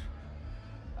told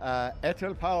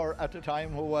Ethel Power at the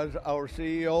time, who was our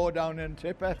CEO down in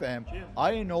Tip FM, Jim.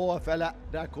 I know a fella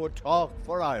that could talk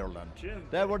for Ireland. Jim.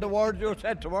 They were the words you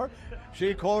said to her.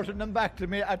 She quoted them back to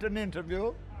me at an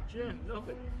interview. Jim, look,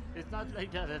 it's not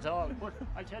like that at all. But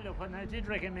I tell you, when I did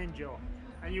recommend you,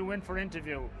 and you went for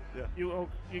interview, yeah.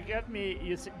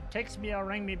 you text me or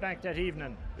rang me back that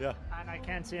evening. Yeah. And I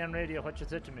can't say on radio what you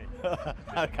said to me.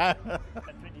 I can't.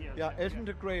 Yeah, isn't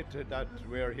it great that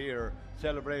we're here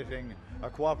celebrating a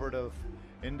cooperative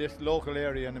in this local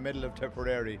area in the middle of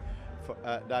Tipperary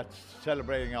that's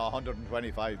celebrating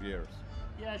 125 years?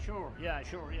 Yeah, sure.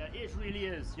 It really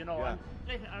is, you know. Yeah.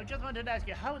 And I just wanted to ask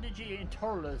you, how did you in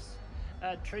Thurles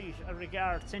treat or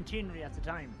regard Centenary at the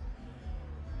time?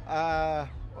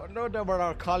 No, they were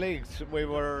our colleagues. We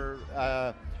were,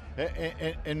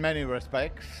 in many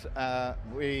respects,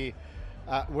 we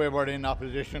were in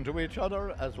opposition to each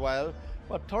other as well.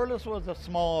 But Thurles was a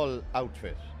small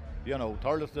outfit. You know,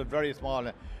 Thurles is very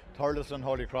small. Thurles and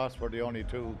Holy Cross were the only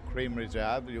two creameries you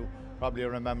have. You probably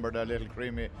remember the little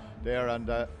creamery there on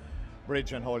the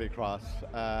bridge in Holy Cross,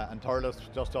 and Thurles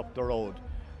just up the road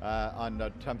on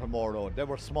the Templemore Road. They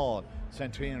were small.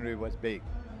 Centenary was big,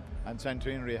 and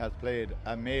Centenary has played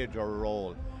a major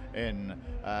role in,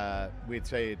 we'd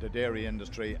say, the dairy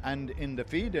industry and in the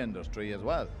feed industry as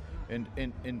well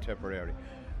in Tipperary.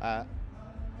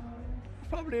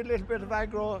 Probably a little bit of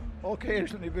agro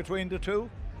occasionally between the two,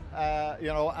 you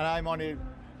know, and I'm only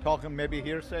talking maybe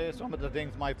hearsay, some of the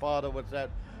things my father would say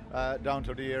down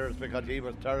through the years, because he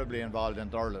was terribly involved in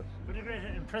Thurles. But a great,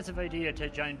 impressive idea to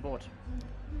join both.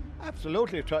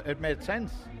 Absolutely, it made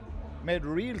sense, made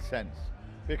real sense,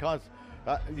 because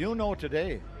you know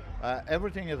today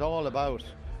everything is all about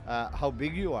how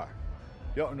big you are.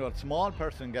 You know, a small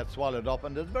person gets swallowed up,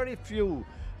 and there's very few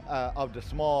of the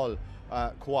small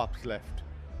co-ops left.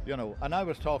 You know, and I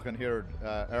was talking here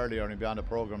earlier, and be on the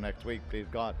programme next week, please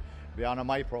God, be on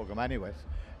my programme anyways.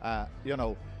 You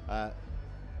know,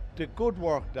 the good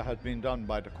work that has been done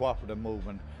by the cooperative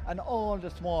movement and all the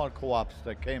small co-ops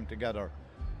that came together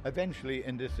eventually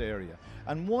in this area.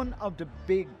 And one of the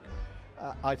big,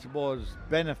 I suppose,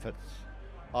 benefits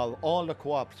of all the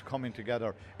co-ops coming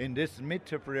together in this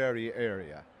mid-Tipperary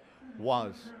area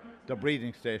was the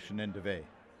breeding station in Dwyer.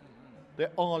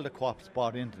 All the co-ops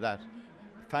bought into that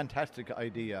fantastic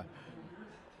idea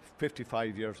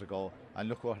 55 years ago, and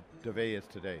look what Dwyer is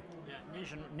today.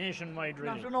 Yeah, nationwide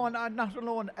really. Not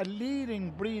alone a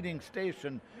leading breeding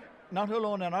station not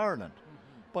alone in Ireland,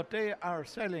 but they are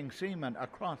selling semen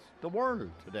across the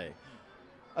world today,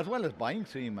 as well as buying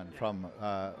semen from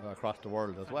across the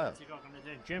world as well.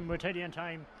 Jim, we're tidy on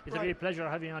time. It's a real pleasure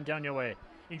having you on Down Your Way.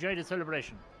 Enjoy the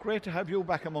celebration. Great to have you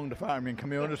back among the farming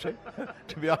community,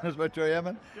 to be honest with you,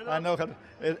 Eamon. And look,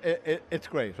 it's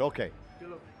great. Okay.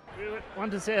 We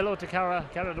want to say hello to Cara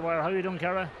Dwyer. How are you doing,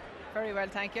 Cara? Very well,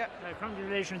 thank you.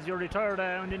 Congratulations, you retired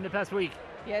in the past week.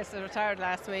 Yes, I retired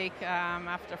last week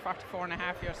after 44 and a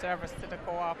half year service to the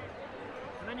co-op.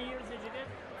 How many years did you get?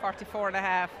 44 and a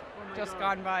half, just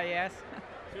gone by, yes.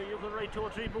 So you could write 2 or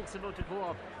 3 books about the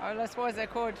co-op? Well, I suppose I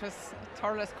could. It was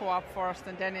Thurles Co-op first,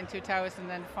 and then in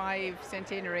 2005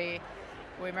 Centenary,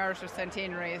 we merged with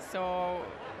Centenary. So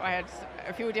I had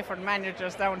a few different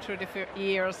managers down through the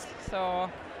years. So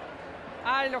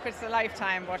look, it's a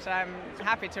lifetime, but I'm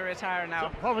happy to retire now.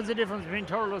 So what was the difference between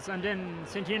Thurles and then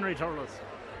Centenary Thurles?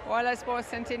 Well, I suppose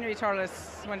Centenary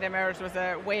Thurles, when they merged, was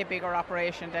a way bigger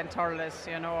operation than Thurles,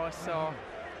 so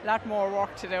a lot more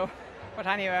work to do. But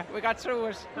anyway, we got through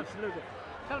it. Absolutely.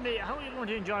 Tell me, how are you going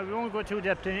to enjoy, we won't go too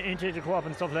depth into the co-op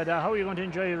and stuff like that, how are you going to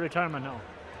enjoy your retirement now?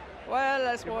 Well,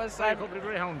 I suppose a couple of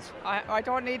greyhounds. I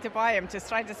don't need to buy them, just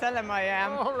trying to sell them I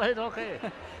am. Oh, right, okay.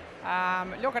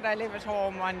 Look, I live at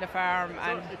home on the farm.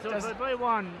 So if I buy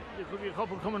one, there could be a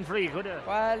couple coming free, could there?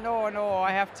 Well, no,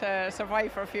 I have to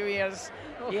survive for a few years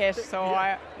yet, so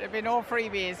there'll be no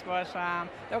freebies, but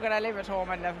look, I live at home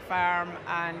on the farm,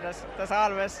 and there's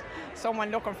always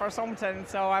someone looking for something,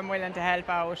 so I'm willing to help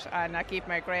out, and I keep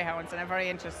my greyhounds, and I'm very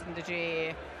interested in the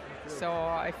GAA. So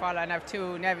I follow, and I have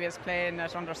 2 nephews playing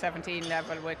at under 17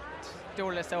 level with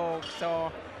Dwyer Oak,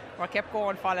 so we kept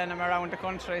going following them around the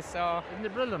country. So isn't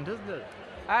it brilliant, isn't it?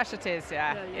 Ash, it is,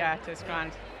 yeah, it is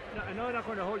grand. I know I'm not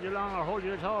going to hold you long or hold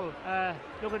you at all.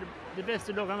 Look, at the best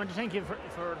of luck. I want to thank you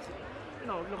for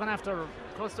looking after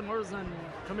customers and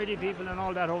committee people and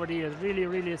all that over the years. Really,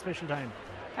 really a special time.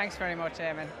 Thanks very much,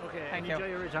 Eamon. Okay, thank you. Enjoy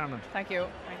your retirement. Thank you.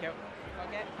 Okay.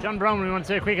 John Brown, we want to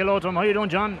say a quick hello to him. How are you doing,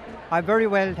 John? I'm very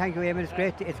well, thank you, Eamon.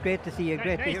 It's great to see you.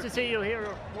 Nice to see you here.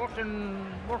 Worked in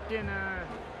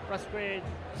Roscrea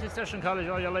Cistercian College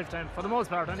all your lifetime, for the most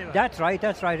part, anyway. That's right.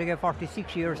 I got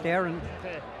 46 years there, and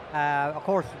of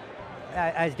course,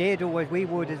 as they do, as we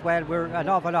would as well. We're an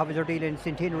awful lot of our deal in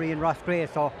Centenary and Roscrea,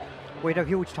 so we'd have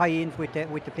huge tie-ins with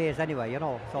the place anyway,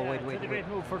 So it's a great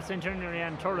move for Centenary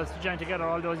and Thurles to join together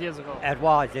all those years ago. It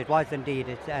was indeed.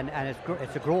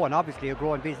 It's a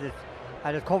growing business,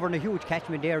 and it's covering a huge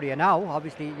catchment area now.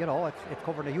 Obviously, it's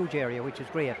covering a huge area, which is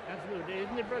great. Absolutely,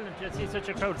 isn't it brilliant to see such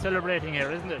a crowd celebrating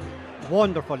here, isn't it?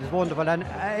 Wonderful, it's wonderful, and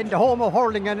in the home of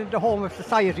hurling and in the home of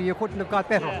society, you couldn't have got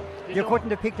better. You couldn't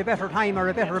have picked a better time or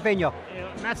a better venue.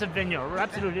 Massive venue,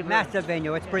 absolutely brilliant. Massive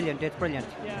venue, it's brilliant.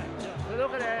 Yeah. So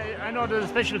look at, I know there's a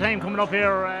special time coming up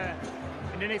here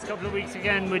in the next couple of weeks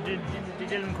again with the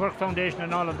Dylan Quirk Foundation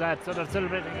and all of that, so they're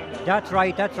celebrating. That's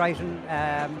right. And,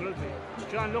 absolutely.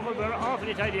 John, look, we're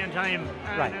awfully tidy on time,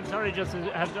 and right. I'm sorry just to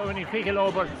have to only quick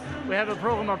hello, but we have a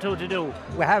programme or 2 to do.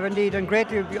 We have indeed, and great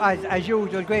to, as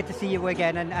usual, great to see you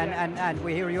again, and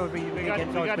we hear you every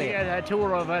weekend. We got to get a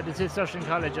tour of the Cistercian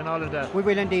College and all of that. We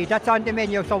will indeed. That's on the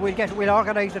menu, so we'll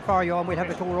organise it for you, and we'll have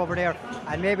a tour over there,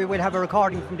 and maybe we'll have a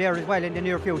recording from there as well in the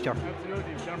near future.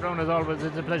 Absolutely. John Brown, as always,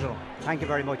 it's a pleasure. Thank you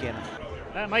very much, Ian.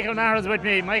 Michael Maher's with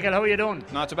me. Michael, how are you doing?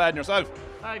 Not too bad, and yourself?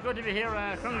 Good to be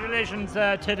here. Congratulations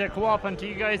to the co-op and to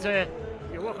you guys.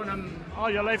 You're working on all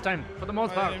your lifetime, for the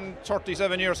most part.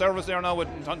 37-year service there now with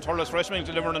Thurles Freshman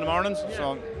delivering in the mornings. Yeah.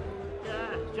 So.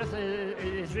 Just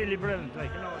it's really brilliant,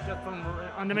 just from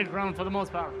on the milk ground for the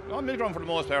most part. On milk ground for the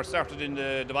most part. Started in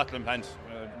the bottling plant.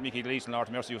 Mickey Gleeson,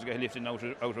 Lord Mercy, was getting lifted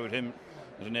out with him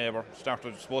as a neighbour.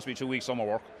 Started, supposed to be 2 weeks summer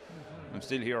work. I'm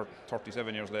still here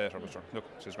 37 years later, but sure, look,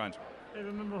 it's grand. I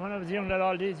remember when I was young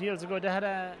all these years ago, they had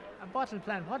a bottle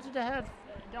plant. What did they have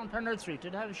down Pernod Street?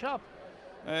 Did they have a shop?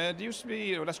 There used to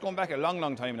be, that's going back a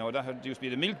long time now, that used to be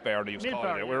the milk bar they used to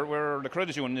call it, where the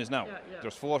credit union is now. Yeah.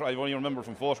 There's I only remember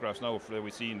from photographs now that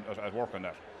we've seen at work on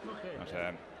that.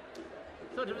 Okay.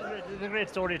 So there's a great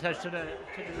story attached to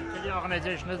the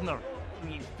organisation, isn't there?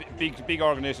 Big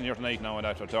organisation here tonight now, and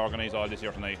that to organise all this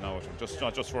here tonight now.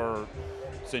 Not just for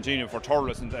Centenary, for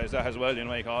Thurles and that as well.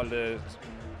 Like all the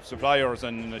suppliers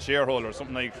and the shareholders.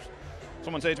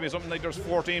 Someone said to me something like there's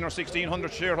 1,400 or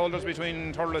 1,600 shareholders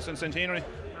between Thurles and Centenary.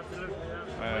 Absolutely.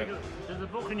 There's a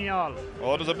book in you all.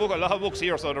 Oh, there's a lot of books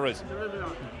here, so there is.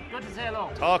 Good to say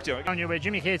hello. Talk to you. On your way,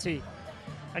 Jimmy Casey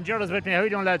and Gerald's with me. How are you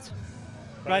doing, lads?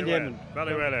 Grand, Eamon.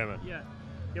 Very well, Eamon. Yeah.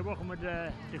 You're working with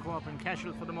the co-op in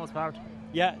Cashel for the most part?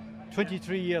 Yeah,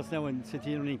 23 years now in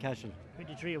Centenary and Cashel.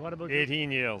 23, what about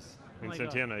 18 years. in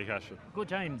Centenary Castle. Good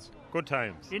times. Good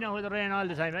times. You know with the rain all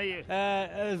the time, are you?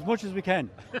 As much as we can.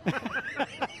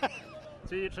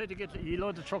 So you try to you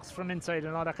load the trucks from inside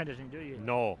and all that kind of thing, do you?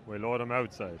 No, we load them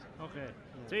outside. Okay.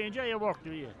 So you enjoy your work,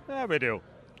 do you? Yeah, we do.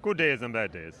 Good days and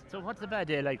bad days. So what's a bad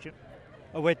day like, Jim?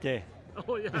 A wet day.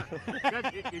 Oh, yeah.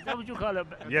 Is that what you call it?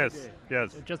 Yes, day?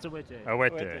 yes. Just a wet day. A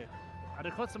wet day. Are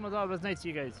the customers always nice to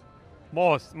you guys?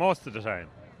 Most of the time.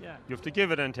 Yeah. You have to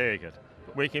give it and take it.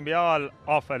 We can be all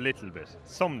off a little bit,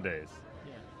 some days.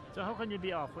 Yeah. So how can you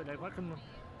be off? Like, what can,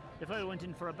 if I went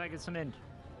in for a bag of cement?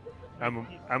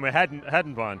 And we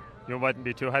hadn't one, you mightn't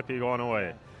be too happy going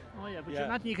away. Oh yeah, but there's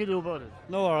nothing you can do about it.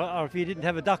 No, or if you didn't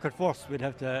have a docket first, we'd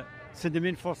have to send them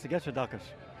in first to get a docket.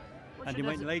 And you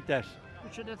mightn't like that.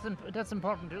 But sure, that's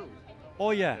important too. Oh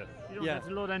yeah. You don't have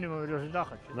to load anyone with a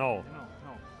docket. No.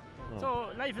 So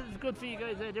life is good for you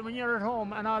guys. When you're at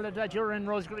home and all of that, you're in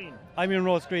Rose Green. I'm in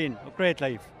Rose Green. A great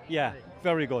life. Yeah,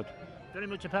 very good. Very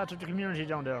much a part of the community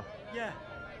down there. Yeah.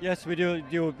 Yes, we do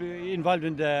involved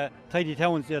in the tidy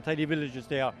towns there, tidy villages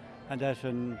there, and that,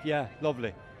 and yeah,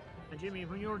 lovely. And Jimmy,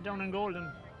 when you were down in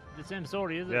Golden, the same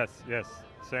story, is it? Yes,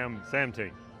 same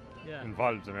thing. Yeah.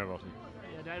 Involved in everything.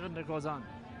 Yeah, the event that goes on.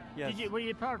 Yes. Were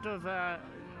you part of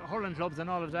hurling clubs and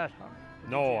all of that?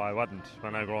 No, I wasn't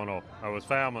when I grown up. I was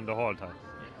farming the whole time.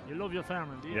 You love your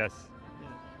farming, do you? Yes. Yeah.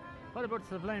 What about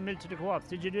supplying milk to the co-ops?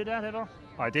 Did you do that ever?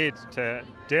 I did to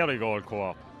Dairy Gold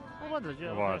Co-op. Oh, was it?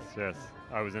 Yeah, it was, yes.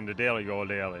 I was in the Dairy Gold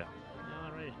area.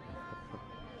 All right.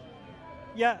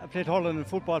 Yeah, I played hurling and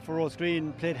football for Rose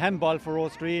Green, played handball for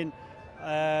Rose Green.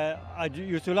 I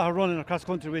used to do a lot of running across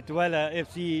country with Dwyer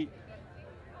FC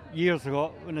years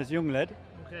ago when I was a young lad.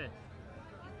 Okay.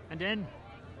 And then?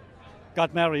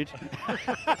 Got married.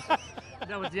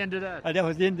 That was the end of that. And that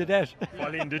was the end of that.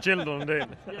 Following the children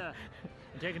then. Yeah.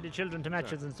 And taking the children to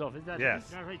matches and stuff. Is that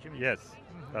right, Jimmy? Yes.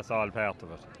 That's all part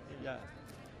of it. Yeah.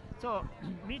 So,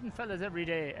 meeting fellas every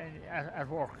day at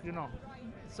work, you know.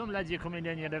 Some lads you come in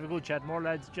and you have a good chat, more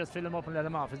lads just fill them up and let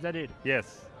them off. Is that it?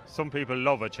 Yes. Some people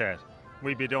love a chat.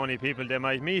 We'd be the only people they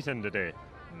might meet in the day.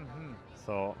 Mm-hmm.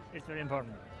 So it's very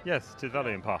important. Yes, it is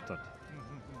very important.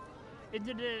 It's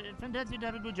fantastic to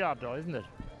have a good job though, isn't it?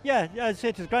 Yeah, as I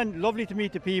said, it's grand, lovely to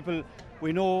meet the people.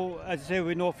 We know, as I say,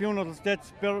 we know funerals,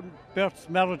 deaths, births,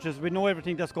 marriages, we know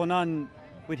everything that's going on.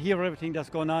 We hear everything that's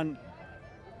going on.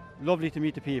 Lovely to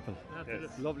meet the people.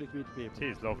 Yes. Lovely to meet the people.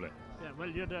 It is lovely. Yeah, well,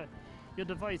 you're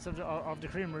the voice of the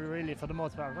creamery really for the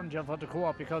most part, aren't you, for the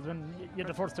co-op, because when you're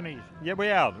the first to meet. Yeah, we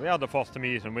are the first to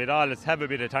meet, and we'd always have a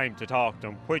bit of time to talk to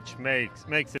them, which makes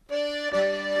it.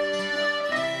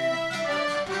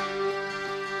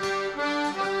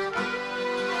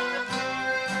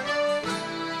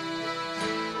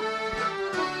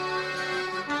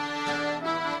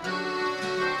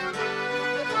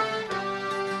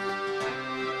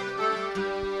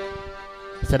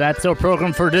 So that's our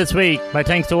programme for this week. My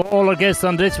thanks to all our guests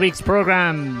on this week's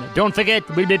programme. Don't forget,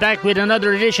 we'll be back with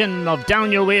another edition of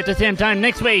Down Your Way at the same time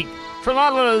next week. From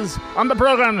all of us on the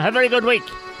programme, have a very good week.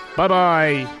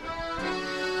 Bye-bye.